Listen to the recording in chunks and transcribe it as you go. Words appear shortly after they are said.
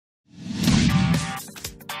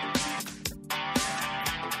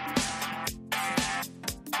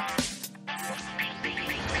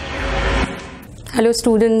Hello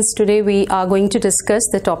students, today we are going to discuss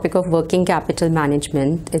the topic of working capital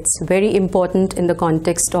management. It's very important in the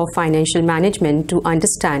context of financial management to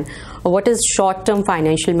understand what is short-term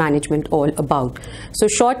financial management all about. So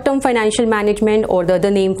short-term financial management, or the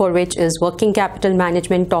other name for which is working capital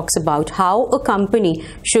management, talks about how a company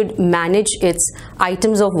should manage its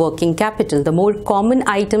items of working capital. The more common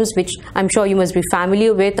items, which I'm sure you must be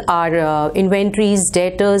familiar with, are inventories,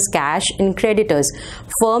 debtors, cash and creditors.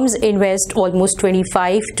 Firms invest almost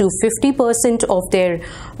 25 to 50% of their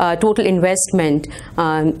total investment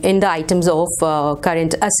in the items of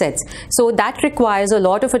current assets. So that requires a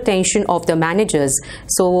lot of attention of the managers.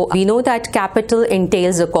 So we know that capital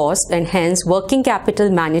entails a cost, and hence working capital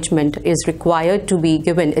management is required to be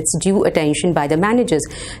given its due attention by the managers.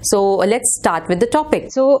 So let's start with the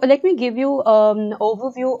topic. So let me give you an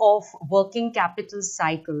overview of working capital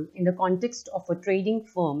cycle in the context of a trading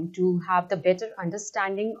firm to have the better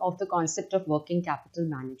understanding of the concept of working capital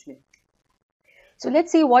management. So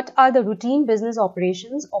let's see what are the routine business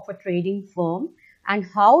operations of a trading firm and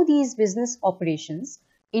how these business operations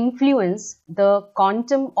influence the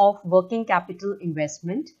quantum of working capital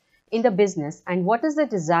investment in the business, and what is the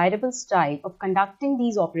desirable style of conducting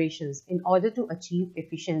these operations in order to achieve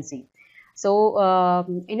efficiency. So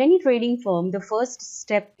in any trading firm, the first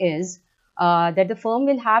step is that the firm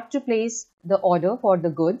will have to place the order for the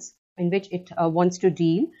goods in which it wants to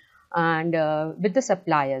deal and with the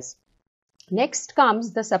suppliers. Next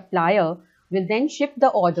comes the supplier will then ship the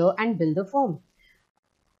order and bill the firm.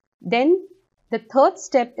 Then the third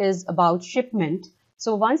step is about shipment.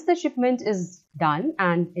 So once the shipment is done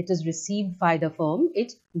and it is received by the firm,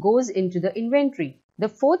 it goes into the inventory. The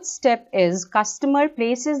fourth step is customer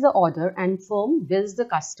places the order and firm bills the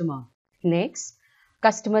customer. Next,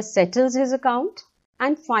 customer settles his account,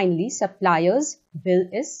 and finally supplier's bill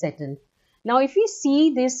is settled. Now if we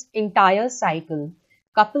see this entire cycle,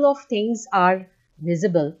 couple of things are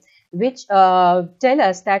visible which tell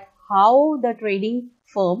us that how the trading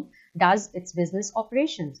firm does its business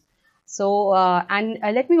operations. So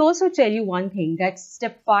let me also tell you one thing, that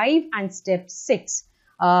step 5 and step 6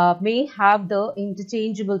 may have the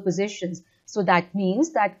interchangeable positions. So that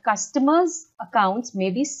means that customers' accounts may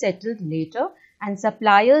be settled later and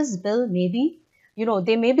suppliers' bill may be,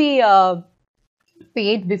 they may be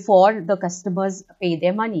paid before the customers pay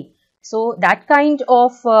their money. So that kind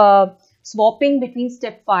of swapping between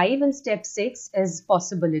step 5 and step 6 is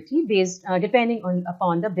possibility based depending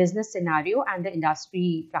upon the business scenario and the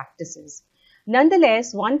industry practices.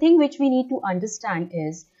 Nonetheless, one thing which we need to understand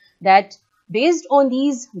is that based on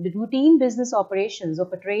these routine business operations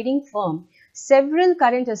of a trading firm, several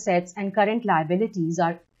current assets and current liabilities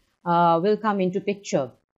will come into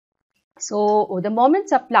picture. So the moment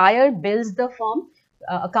supplier bills the firm,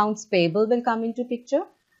 accounts payable will come into picture.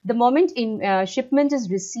 The moment shipment is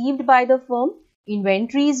received by the firm,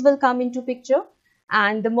 inventories will come into picture,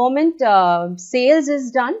 and the moment sales is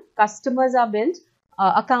done, customers are billed,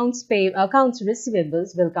 accounts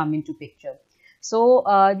receivables will come into picture. So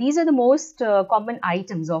these are the most common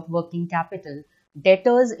items of working capital: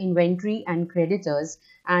 debtors, inventory and creditors,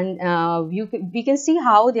 and we can see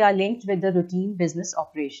how they are linked with the routine business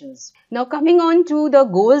operations. Now coming on to the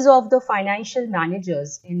goals of the financial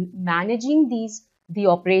managers in managing the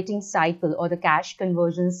operating cycle or the cash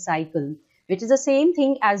conversion cycle, which is the same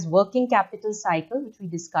thing as working capital cycle, which we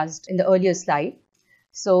discussed in the earlier slide.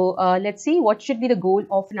 So let's see what should be the goal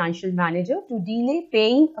of financial manager: to delay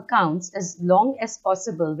paying accounts as long as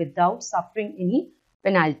possible without suffering any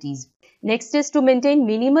penalties. Next is to maintain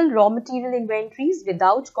minimal raw material inventories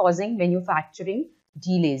without causing manufacturing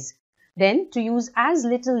delays. Then to use as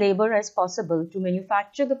little labor as possible to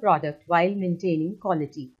manufacture the product while maintaining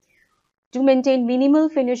quality. To maintain minimal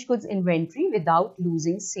finished goods inventory without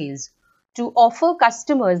losing sales. To offer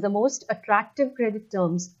customers the most attractive credit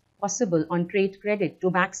terms possible on trade credit to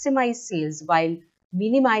maximize sales while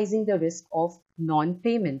minimizing the risk of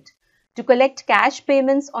non-payment. To collect cash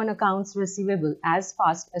payments on accounts receivable as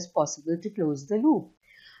fast as possible to close the loop.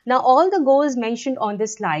 Now all the goals mentioned on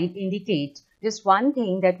this slide indicate just one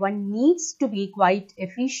thing, that one needs to be quite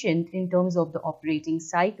efficient in terms of the operating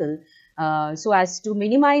cycle so as to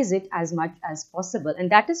minimize it as much as possible,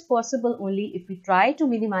 and that is possible only if we try to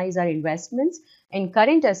minimize our investments in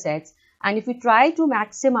current assets and if we try to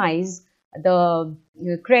maximize the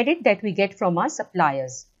credit that we get from our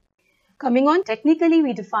suppliers. Coming on, technically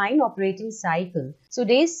we define operating cycle. So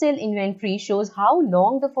days sale inventory shows how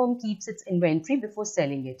long the firm keeps its inventory before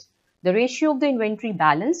selling it. The ratio of the inventory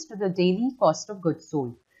balance to the daily cost of goods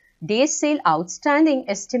sold. Days sale outstanding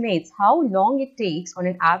estimates how long it takes on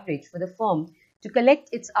an average for the firm to collect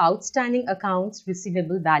its outstanding accounts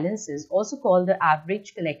receivable balances, also called the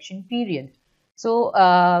average collection period. So,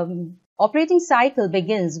 operating cycle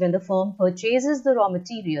begins when the firm purchases the raw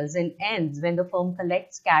materials and ends when the firm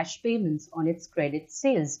collects cash payments on its credit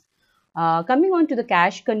sales. Coming on to the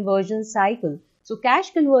cash conversion cycle. So,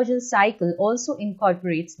 cash conversion cycle also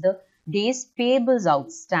incorporates the days payables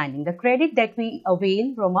outstanding, the credit that we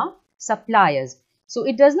avail from our suppliers. So,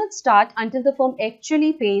 it does not start until the firm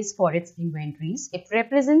actually pays for its inventories. It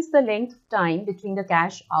represents the length of time between the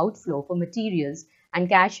cash outflow for materials and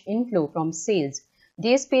cash inflow from sales.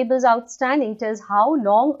 Days payables outstanding tells how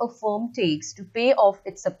long a firm takes to pay off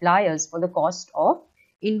its suppliers for the cost of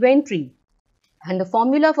inventory. And the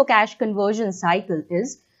formula for cash conversion cycle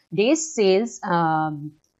is days sales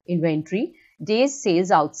inventory, days sales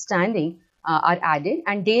outstanding are added,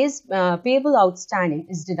 and days payable outstanding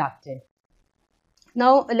is deducted.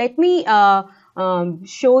 Now, let me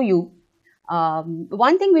show you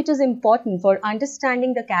one thing which is important for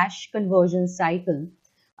understanding the cash conversion cycle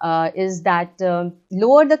is that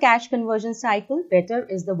lower the cash conversion cycle, better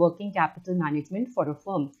is the working capital management for a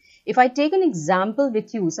firm. If I take an example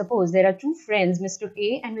with you, suppose there are two friends, Mr.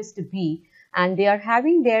 A and Mr. B, and they are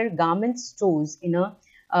having their garment stores in a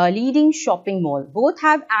leading shopping mall. Both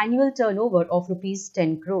have annual turnover of rupees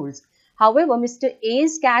 10 crores. However, Mr.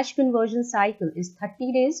 A's cash conversion cycle is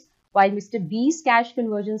 30 days, while Mr. B's cash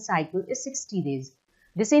conversion cycle is 60 days.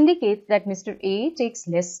 This indicates that Mr. A takes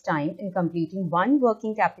less time in completing one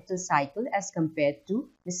working capital cycle as compared to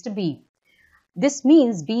Mr. B. This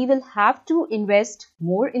means B will have to invest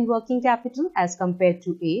more in working capital as compared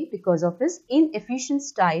to A because of his inefficient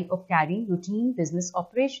style of carrying routine business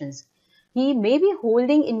operations. He may be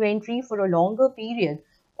holding inventory for a longer period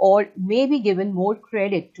or may be given more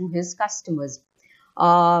credit to his customers.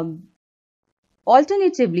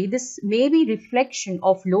 Alternatively, this may be reflection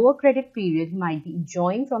of lower credit period he might be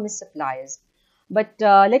enjoying from his suppliers. But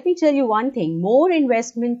let me tell you one thing, more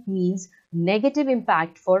investment means negative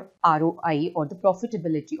impact for ROI or the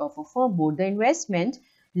profitability of a firm. More the investment,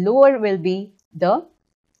 lower will be the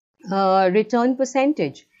return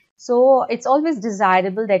percentage. So, it's always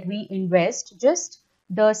desirable that we invest just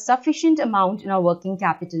the sufficient amount in our working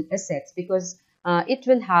capital assets because it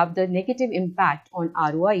will have the negative impact on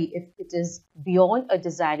ROI if it is beyond a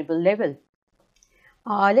desirable level.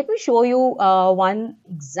 Let me show you one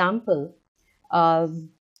example.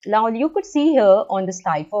 Now, you could see here on the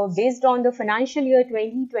slide, based on the financial year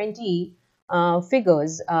 2020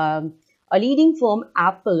 figures, a leading firm,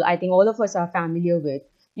 Apple, I think all of us are familiar with.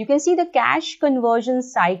 You can see the cash conversion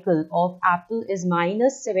cycle of Apple is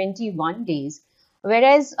minus 71 days.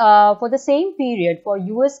 Whereas for the same period for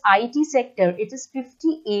US IT sector, it is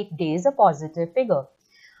 58 days, a positive figure.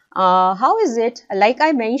 How is it? Like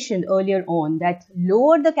I mentioned earlier on, that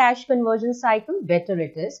lower the cash conversion cycle, better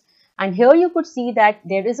it is. And here you could see that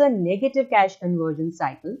there is a negative cash conversion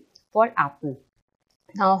cycle for Apple.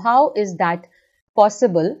 Now, how is that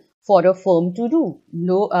possible for a firm to do?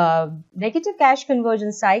 Negative cash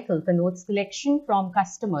conversion cycle connotes collection from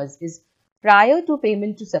customers is prior to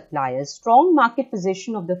payment to suppliers. Strong market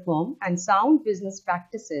position of the firm and sound business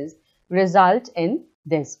practices result in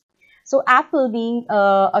this. So, Apple being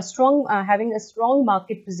having a strong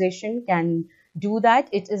market position can do that.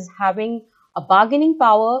 It is having a bargaining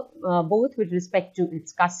power both with respect to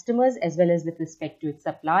its customers as well as with respect to its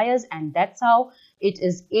suppliers, and that's how it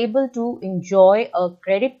is able to enjoy a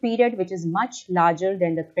credit period which is much larger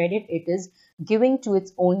than the credit it is giving to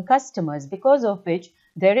its own customers, because of which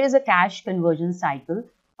there is a cash conversion cycle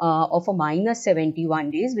of a minus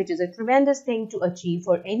 71 days, which is a tremendous thing to achieve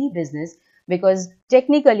for any business, because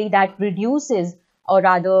technically that reduces, or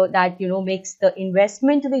rather that makes the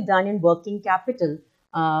investment to be done in working capital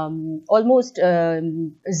almost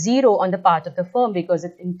zero on the part of the firm, because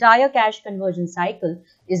its entire cash conversion cycle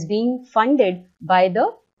is being funded by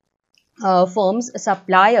the firm's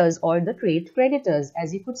suppliers or the trade creditors,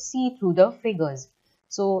 as you could see through the figures.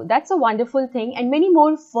 So that's a wonderful thing, and many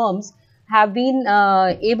more firms have been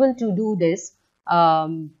able to do this.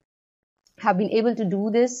 As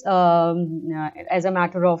a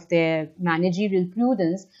matter of their managerial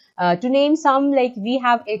prudence. To name some, like we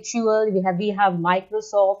have HUL, we have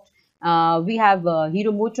Microsoft, we have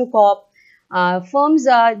Hero MotoCorp.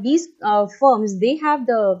 These firms, they have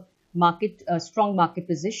the strong market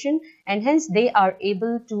position, and hence they are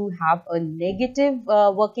able to have a negative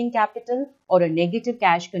working capital or a negative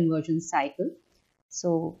cash conversion cycle.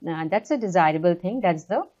 So that's a desirable thing. That's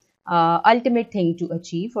the ultimate thing to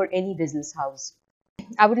achieve for any business house.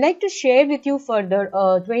 I would like to share with you further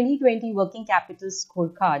a 2020 working capital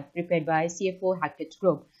scorecard prepared by CFO Hackett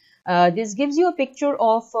Group. This gives you a picture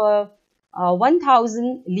of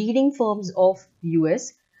 1,000 leading firms of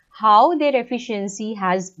US, how their efficiency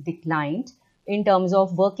has declined in terms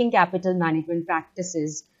of working capital management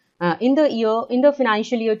practices in the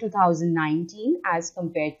financial year 2019 as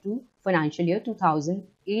compared to financial year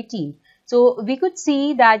 2018. So we could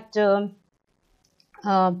see that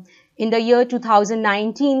uh, in the year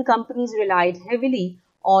 2019, companies relied heavily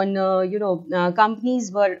on,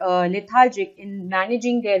 companies were lethargic in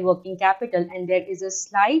managing their working capital, and there is a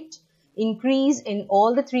slight increase in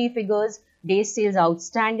all the three figures: days sales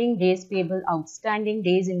outstanding, days payable outstanding,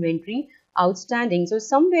 days inventory outstanding. So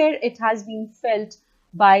somewhere it has been felt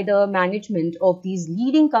by the management of these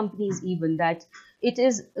leading companies even that it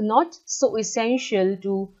is not so essential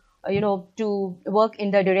to to work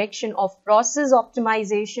in the direction of process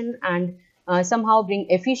optimization and somehow bring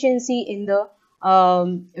efficiency in the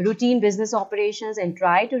routine business operations and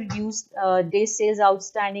try to reduce days sales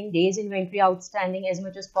outstanding, days inventory outstanding as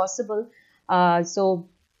much as possible. And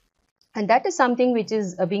that is something which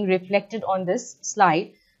is being reflected on this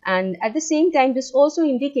slide. And at the same time, this also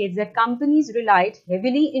indicates that companies relied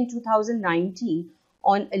heavily in 2019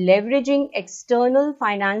 on leveraging external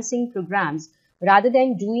financing programs rather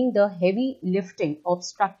than doing the heavy lifting of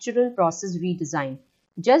structural process redesign.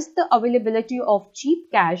 Just the availability of cheap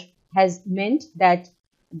cash has meant that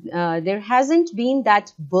there hasn't been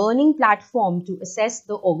that burning platform to assess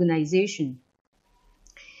the organization.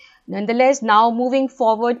 Nonetheless, now moving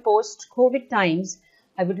forward post-COVID times,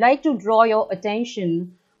 I would like to draw your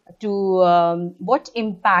attention to what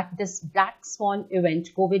impact this black swan event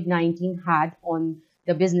COVID-19 had on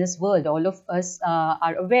the business world. All of us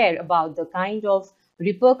are aware about the kind of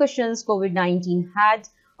repercussions COVID-19 had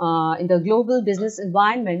in the global business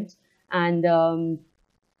environment. And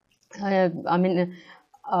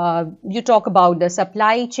you talk about the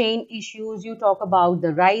supply chain issues, you talk about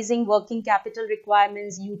the rising working capital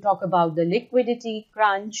requirements, you talk about the liquidity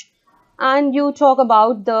crunch, and you talk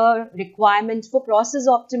about the requirements for process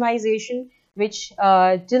optimization, which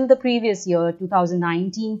till the previous year,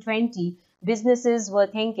 2019-20, businesses were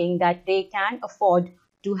thinking that they can afford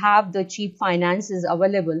to have the cheap finances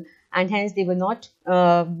available, and hence they were not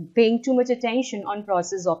paying too much attention on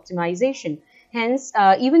process optimization. Hence,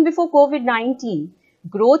 even before COVID-19,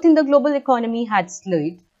 growth in the global economy had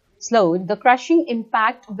slowed. The crushing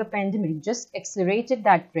impact of the pandemic just accelerated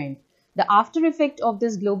that trend. The after effect of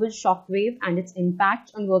this global shockwave and its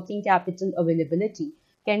impact on working capital availability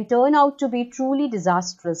can turn out to be truly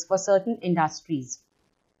disastrous for certain industries.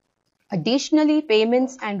 Additionally,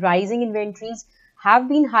 payments and rising inventories have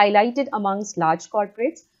been highlighted amongst large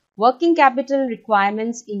corporates. Working capital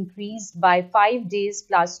requirements increased by 5 days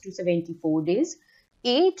plus to 74 days.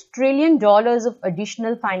 $8 trillion of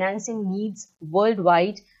additional financing needs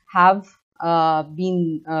worldwide have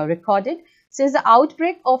been recorded. Since the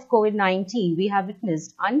outbreak of COVID-19, we have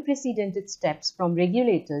witnessed unprecedented steps from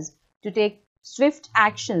regulators to take swift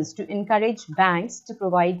actions to encourage banks to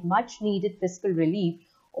provide much needed fiscal relief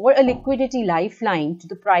or a liquidity lifeline to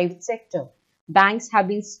the private sector. Banks have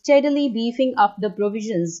been steadily beefing up the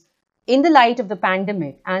provisions in the light of the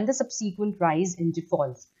pandemic and the subsequent rise in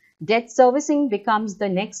defaults. Debt servicing becomes the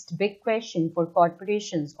next big question for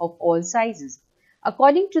corporations of all sizes.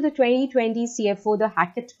 According to the 2020 CFO, the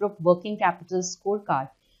Hackett Group Working Capital Scorecard,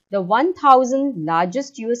 the 1,000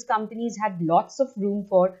 largest US companies had lots of room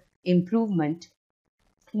for improvement.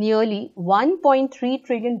 Nearly $1.3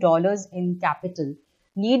 trillion in capital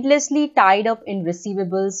needlessly tied up in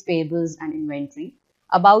receivables, payables, and inventory,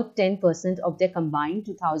 about 10% of their combined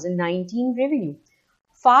 2019 revenue.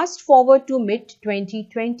 Fast forward to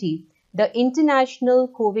mid-2020, the international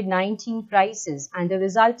COVID-19 crisis and the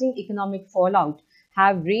resulting economic fallout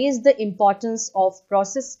have raised the importance of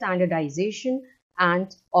process standardization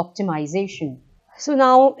and optimization. So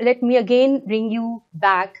now let me again bring you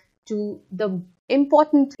back to the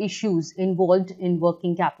important issues involved in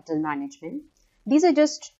working capital management. These are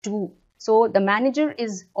just two. So the manager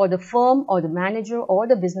is, or the firm or the manager or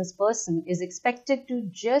the business person is expected to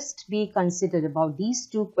just be considered about these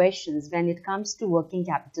two questions when it comes to working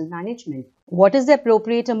capital management. What is the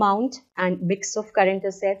appropriate amount and mix of current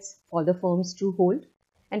assets for the firms to hold?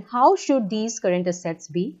 And how should these current assets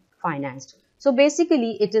be financed? So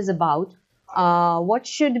basically it is about what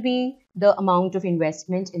should be the amount of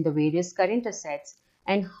investment in the various current assets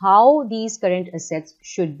and how these current assets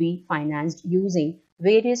should be financed using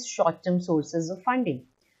various short-term sources of funding.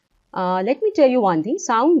 Let me tell you one thing,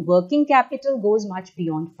 sound working capital goes much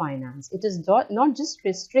beyond finance. It is not just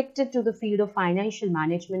restricted to the field of financial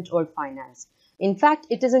management or finance. In fact,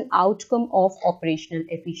 it is an outcome of operational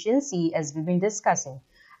efficiency, as we've been discussing.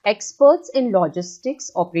 Experts in logistics,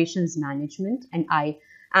 operations management, and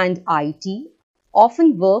and IT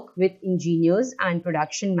often work with engineers and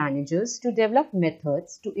production managers to develop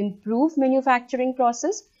methods to improve manufacturing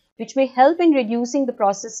process, which may help in reducing the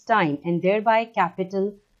process time and thereby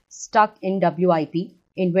capital stuck in WIP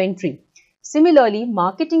inventory. Similarly,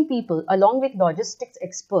 marketing people along with logistics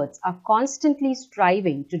experts are constantly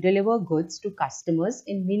striving to deliver goods to customers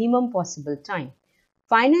in minimum possible time.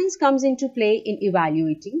 Finance comes into play in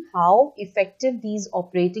evaluating how effective these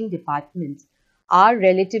operating departments are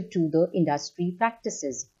relative to the industry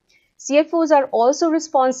practices. CFOs are also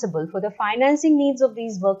responsible for the financing needs of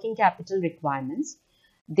these working capital requirements.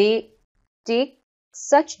 They take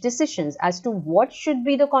such decisions as to what should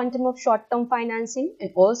be the quantum of short-term financing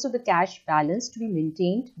and also the cash balance to be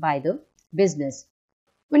maintained by the business.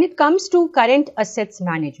 When it comes to current assets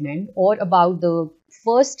management, or about the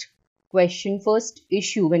first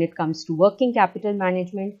issue when it comes to working capital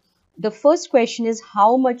management, the first question is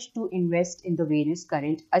how much to invest in the various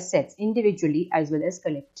current assets individually as well as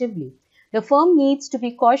collectively. The firm needs to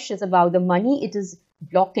be cautious about the money it is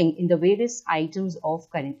blocking in the various items of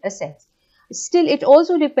current assets. Still, it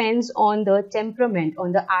also depends on the temperament,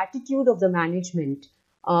 on the attitude of the management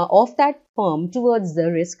of that firm towards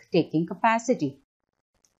the risk-taking capacity.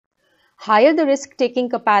 Higher the risk-taking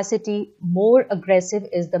capacity, more aggressive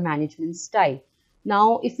is the management style.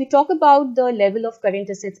 Now, if we talk about the level of current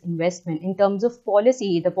assets investment in terms of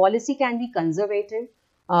policy, the policy can be conservative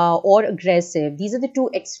or aggressive. These are the two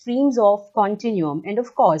extremes of continuum. And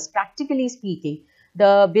of course, practically speaking,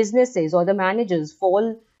 the businesses or the managers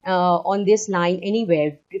fall on this line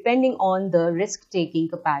anywhere, depending on the risk-taking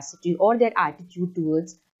capacity or their attitude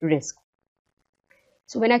towards risk.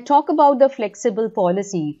 So when I talk about the flexible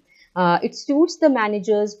policy, it suits the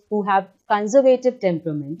managers who have conservative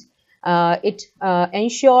temperament. It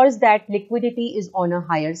ensures that liquidity is on a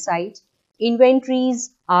higher side, inventories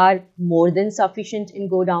are more than sufficient in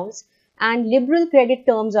godowns, and liberal credit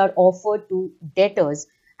terms are offered to debtors,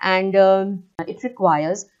 and it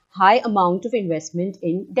requires high amount of investment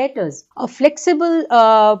in debtors. A flexible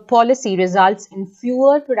policy results in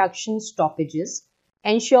fewer production stoppages,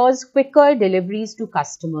 ensures quicker deliveries to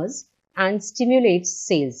customers, and stimulates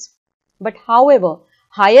sales. But however,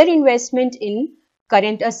 higher investment in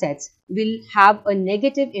current assets will have a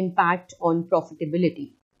negative impact on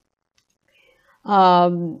profitability.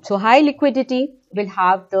 So high liquidity will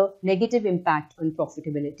have the negative impact on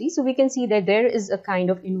profitability. So we can see that there is a kind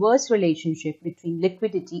of inverse relationship between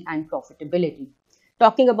liquidity and profitability.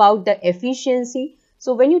 Talking about the efficiency.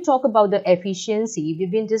 So when you talk about the efficiency,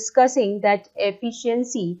 we've been discussing that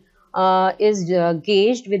efficiency is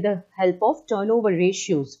gauged with the help of turnover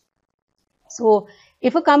ratios. So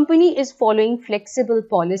if a company is following flexible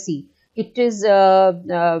policy, it is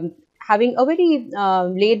having a very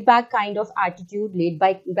laid back kind of attitude, laid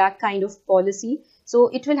back kind of policy. So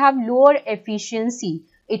it will have lower efficiency,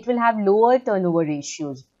 it will have lower turnover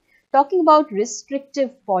ratios. Talking about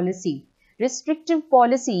restrictive policy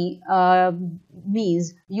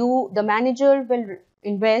means the manager will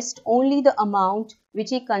invest only the amount which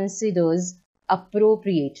he considers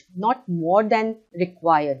appropriate, not more than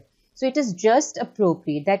required. So it is just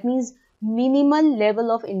appropriate. That means minimal level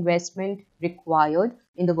of investment required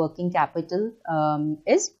in the working capital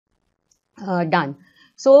is done.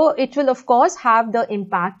 So it will of course have the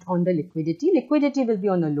impact on the liquidity. Liquidity will be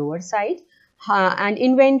on the lower side and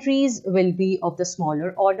inventories will be of the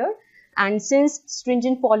smaller order. And since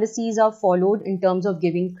stringent policies are followed in terms of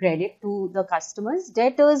giving credit to the customers,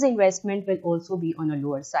 debtors' investment will also be on a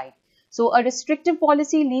lower side. So a restrictive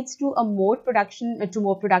policy leads to more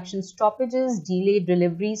production stoppages, delayed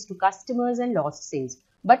deliveries to customers and lost sales,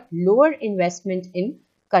 but lower investment in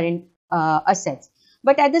current assets.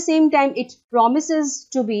 But at the same time, it promises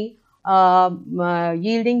to be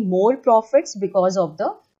yielding more profits because of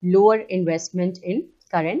the lower investment in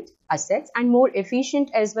current assets and more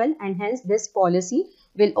efficient as well, and hence this policy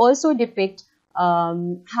will also depict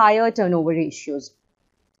higher turnover ratios.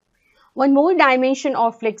 One more dimension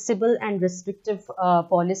of flexible and restrictive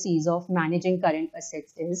policies of managing current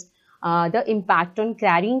assets is the impact on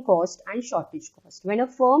carrying cost and shortage cost. When a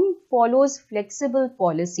firm follows flexible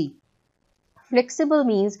policy, flexible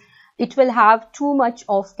means it will have too much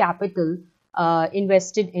of capital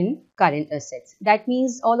invested in current assets. That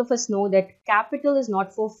means all of us know that capital is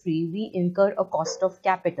not for free. We incur a cost of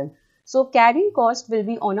capital. So carrying cost will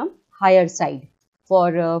be on a higher side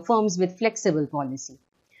for firms with flexible policy.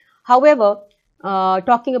 However,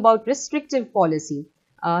 talking about restrictive policy,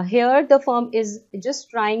 here the firm is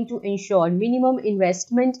just trying to ensure minimum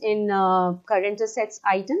investment in current assets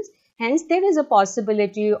items. Hence, there is a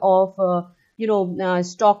possibility of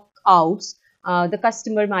stock outs The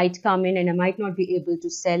customer might come in and I might not be able to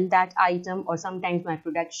sell that item, or sometimes my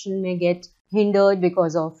production may get hindered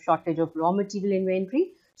because of shortage of raw material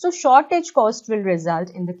inventory. So shortage cost will result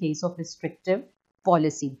in the case of restrictive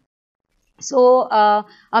policy. So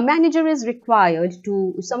a manager is required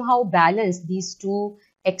to somehow balance these two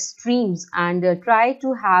extremes and try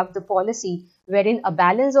to have the policy wherein a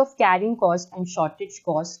balance of carrying cost and shortage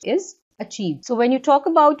cost is achieved. So when you talk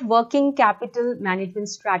about working capital management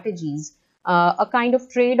strategies, a kind of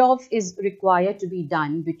trade-off is required to be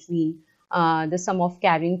done between the sum of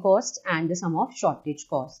carrying cost and the sum of shortage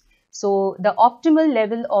cost. So the optimal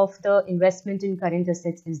level of the investment in current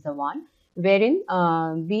assets is the one wherein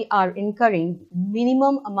we are incurring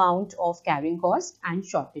minimum amount of carrying cost and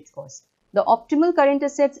shortage cost. The optimal current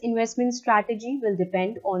assets investment strategy will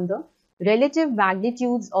depend on the relative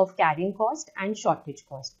magnitudes of carrying cost and shortage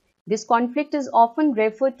cost. This conflict is often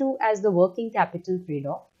referred to as the working capital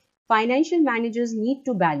trade-off. Financial managers need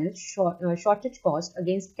to balance shortage cost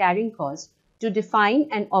against carrying cost to define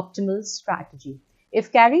an optimal strategy.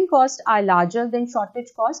 If carrying costs are larger than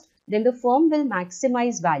shortage cost, then the firm will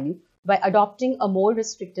maximize value by adopting a more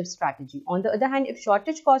restrictive strategy. On the other hand, if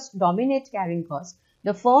shortage costs dominate carrying costs,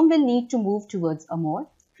 the firm will need to move towards a more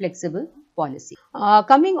flexible policy.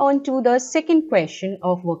 Coming on to the second question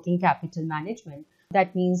of working capital management,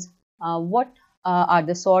 that means what are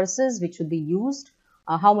the sources which will be used,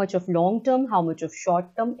 how much of long term, how much of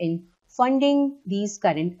short term in funding these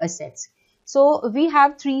current assets. So we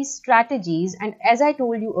have three strategies, and as I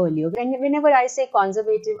told you earlier, whenever I say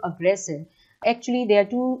conservative, aggressive, actually there are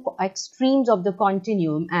two extremes of the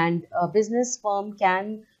continuum, and a business firm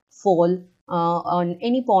can fall on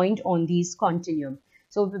any point on these continuum.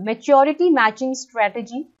 So the maturity matching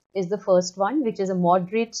strategy is the first one, which is a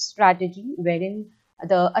moderate strategy wherein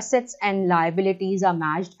the assets and liabilities are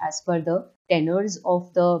matched as per the tenors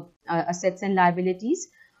of the assets and liabilities.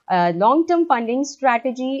 Long-term funding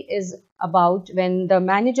strategy is about when the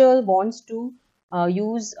manager wants to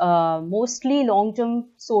use mostly long-term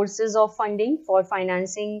sources of funding for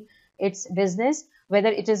financing its business, whether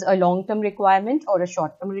it is a long-term requirement or a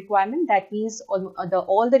short-term requirement. That means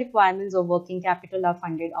all the requirements of working capital are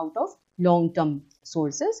funded out of long-term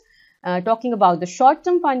sources. Talking about the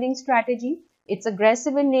short-term funding strategy, it's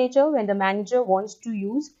aggressive in nature when the manager wants to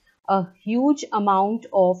use a huge amount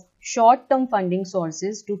of short-term funding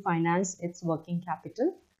sources to finance its working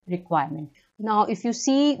capital requirement. Now, if you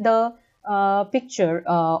see the picture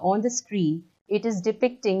on the screen, it is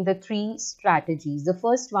depicting the three strategies. The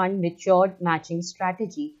first one, matured matching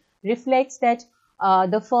strategy, reflects that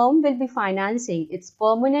the firm will be financing its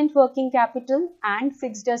permanent working capital and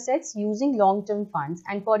fixed assets using long-term funds,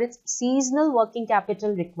 and for its seasonal working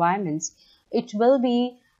capital requirements, it will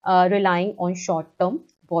be relying on short-term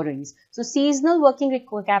borrowings. So seasonal working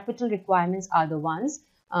capital requirements are the ones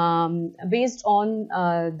based on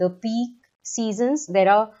the peak seasons. There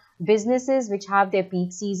are businesses which have their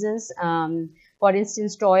peak seasons. For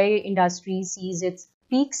instance, toy industry sees its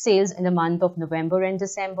peak sales in the month of November and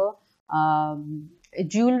December.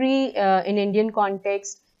 Jewelry in Indian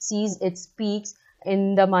context sees its peaks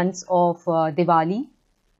in the months of Diwali.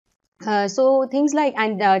 So things like,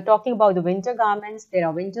 and talking about the winter garments, there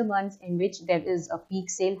are winter months in which there is a peak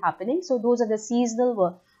sale happening. So those are the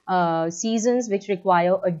seasonal seasons which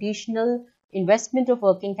require additional investment of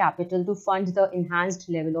working capital to fund the enhanced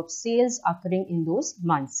level of sales occurring in those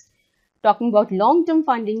months. Talking about long-term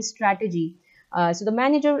funding strategy, so the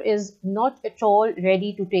manager is not at all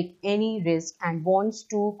ready to take any risk and wants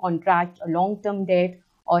to contract a long-term debt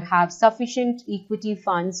or have sufficient equity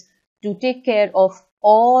funds to take care of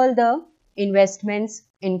all the investments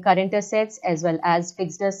in current assets as well as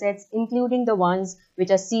fixed assets, including the ones which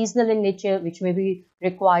are seasonal in nature, which may be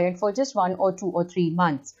required for just 1 or 2 or 3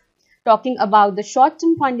 months. Talking about the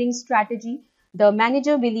short-term funding strategy, the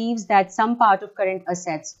manager believes that some part of current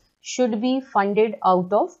assets should be funded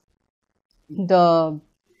out of the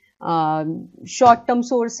short-term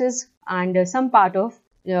sources, and some part of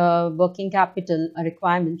working capital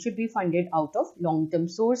requirement should be funded out of long-term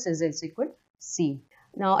sources, as you could see.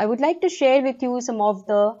 Now, I would like to share with you some of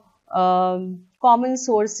the common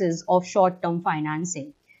sources of short-term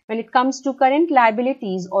financing. When it comes to current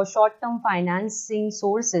liabilities or short-term financing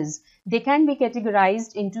sources, they can be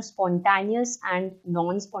categorized into spontaneous and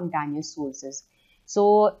non-spontaneous sources.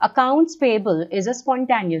 So, accounts payable is a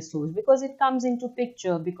spontaneous source because it comes into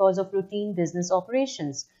picture because of routine business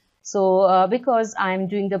operations. So, because I am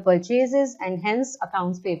doing the purchases and hence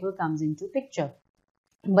accounts payable comes into picture.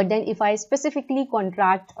 But then if I specifically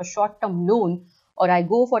contract a short-term loan or I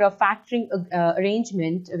go for a factoring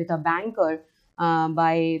arrangement with a banker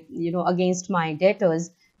by, against my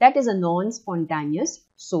debtors, that is a non-spontaneous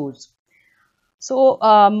source. So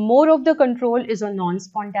more of the control is on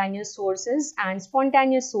non-spontaneous sources, and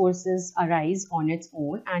spontaneous sources arise on its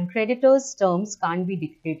own, and creditors' terms can't be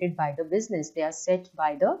dictated by the business. They are set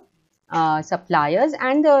by the suppliers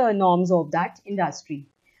and the norms of that industry.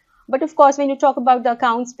 But of course, when you talk about the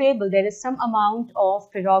accounts payable, there is some amount of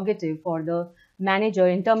prerogative for the manager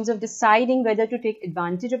in terms of deciding whether to take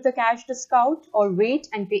advantage of the cash discount or wait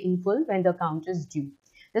and pay in full when the account is due.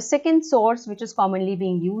 The second source which is commonly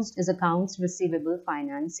being used is accounts receivable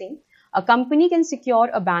financing. A company can secure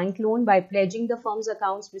a bank loan by pledging the firm's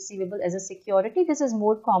accounts receivable as a security. This is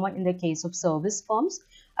more common in the case of service firms.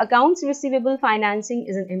 Accounts receivable financing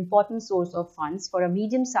is an important source of funds for a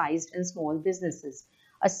medium-sized and small businesses.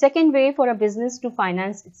 A second way for a business to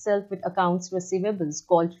finance itself with accounts receivables,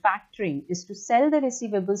 called factoring, is to sell the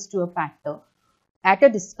receivables to a factor at a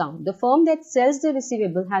discount. The firm that sells the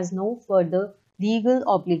receivable has no further legal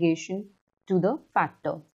obligation to the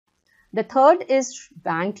factor. The third is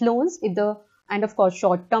bank loans, and of course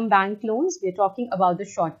short-term bank loans. We are talking about the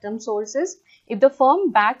short-term sources. If the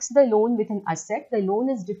firm backs the loan with an asset, the loan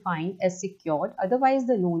is defined as secured, otherwise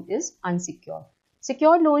the loan is unsecured.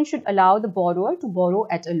 Secured loan should allow the borrower to borrow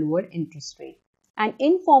at a lower interest rate. An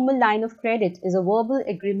informal line of credit is a verbal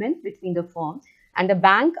agreement between the firm and the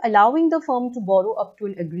bank allowing the firm to borrow up to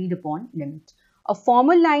an agreed upon limit. A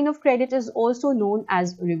formal line of credit is also known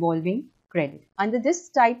as revolving credit. Under this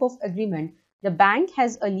type of agreement, the bank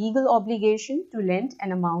has a legal obligation to lend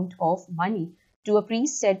an amount of money to a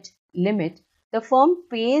preset limit. The firm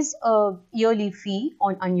pays a yearly fee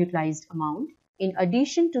on unutilized amount in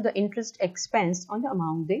addition to the interest expense on the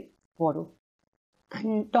amount they borrow.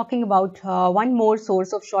 And talking about one more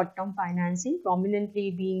source of short-term financing prominently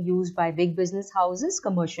being used by big business houses,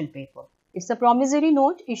 commercial paper. It's a promissory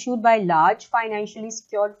note issued by large financially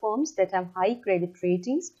secured firms that have high credit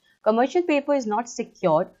ratings. Commercial paper is not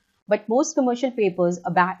secured, but most commercial papers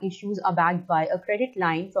issues are backed by a credit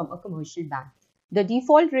line from a commercial bank. The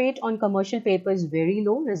default rate on commercial paper is very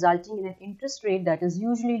low, resulting in an interest rate that is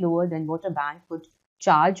usually lower than what a bank would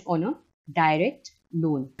charge on a direct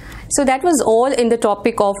loan. So that was all in the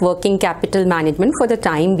topic of working capital management for the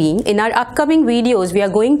time being. In our upcoming videos, we are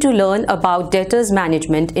going to learn about debtors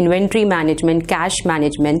management, inventory management, cash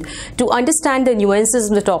management to understand the nuances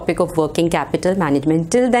of the topic of working capital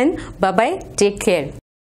management. Till then, bye-bye, take care.